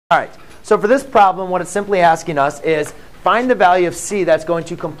All right, so for this problem, what it's simply asking us is find the value of c that's going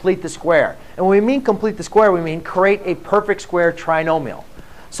to complete the square. And when we mean complete the square, we mean create a perfect square trinomial.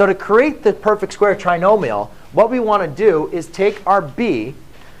 So to create the perfect square trinomial, what we want to do is take our b.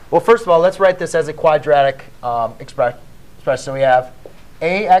 Well, first of all, let's write this as a quadratic expression. So we have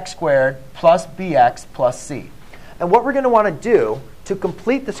ax squared plus bx plus c. And what we're going to want to do to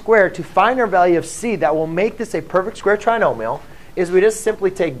complete the square, to find our value of c that will make this a perfect square trinomial, is we just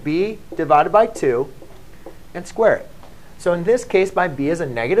simply take b divided by 2 and square it. So in this case, my b is a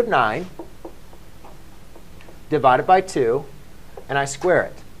negative 9 divided by 2, and I square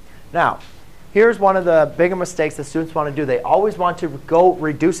it. Now, here's one of the bigger mistakes that students want to do. They always want to go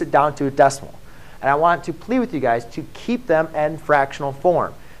reduce it down to a decimal. And I want to plead with you guys to keep them in fractional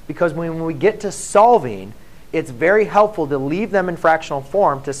form. Because when we get to solving, it's very helpful to leave them in fractional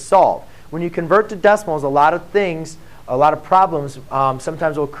form to solve. When you convert to decimals, a lot of problems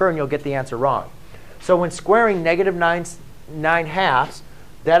sometimes will occur and you'll get the answer wrong. So when squaring negative 9 halves,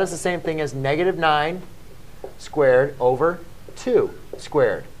 that is the same thing as negative 9 squared over 2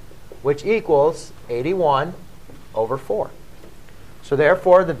 squared, which equals 81 over 4. So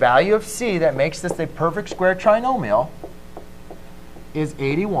therefore, the value of c that makes this a perfect square trinomial is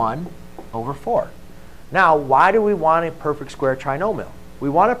 81 over 4. Now, why do we want a perfect square trinomial? We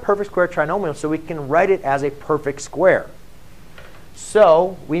want a perfect square trinomial so we can write it as a perfect square.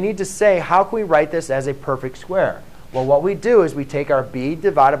 So we need to say, how can we write this as a perfect square? Well, what we do is we take our b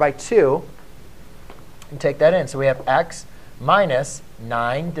divided by 2 and take that in. So we have x minus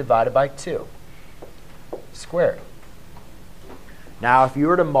 9 divided by 2 squared. Now, if you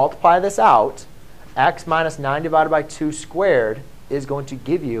were to multiply this out, x minus 9 divided by 2 squared is going to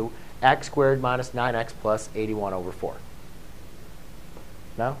give you x squared minus 9x plus 81 over 4.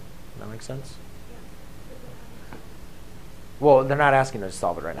 No? That makes sense? Well, they're not asking us to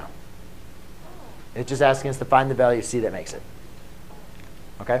solve it right now. It's just asking us to find the value of c that makes it.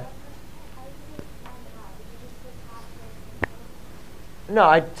 OK? No,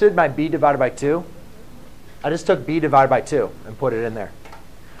 I did my b divided by 2. I just took b divided by 2 and put it in there.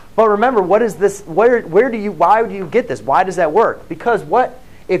 But remember, what is this? Why do you get this? Why does that work? Because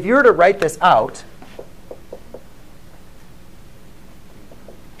if you were to write this out,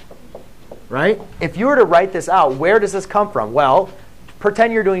 right? If you were to write this out, where does this come from? Well,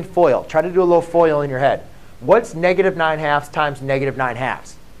 pretend you're doing FOIL. Try to do a little FOIL in your head. What's negative 9 halves times negative 9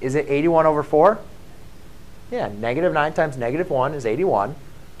 halves? Is it 81 over 4? Yeah, negative 9 times negative 1 is 81.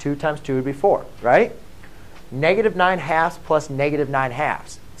 2 times 2 would be 4, right? Negative 9 halves plus negative 9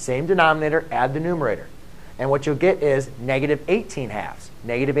 halves. Same denominator, add the numerator. And what you'll get is negative 18 halves.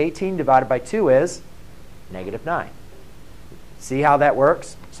 Negative 18 divided by 2 is negative 9. See how that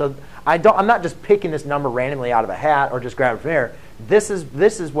works? So I'm not just picking this number randomly out of a hat or just grabbing it from there. This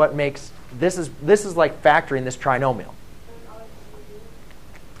is what makes this is like factoring this trinomial.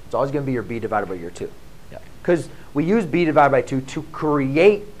 It's always going to be your b divided by your 2. Yeah. Because we use b divided by 2 to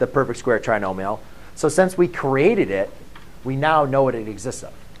create the perfect square trinomial. So since we created it, we now know what it exists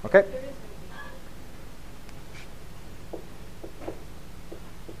of. OK?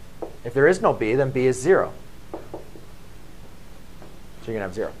 If there is no b, then b is 0. So you're going to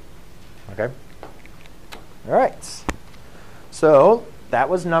have 0. OK? All right. So that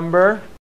was number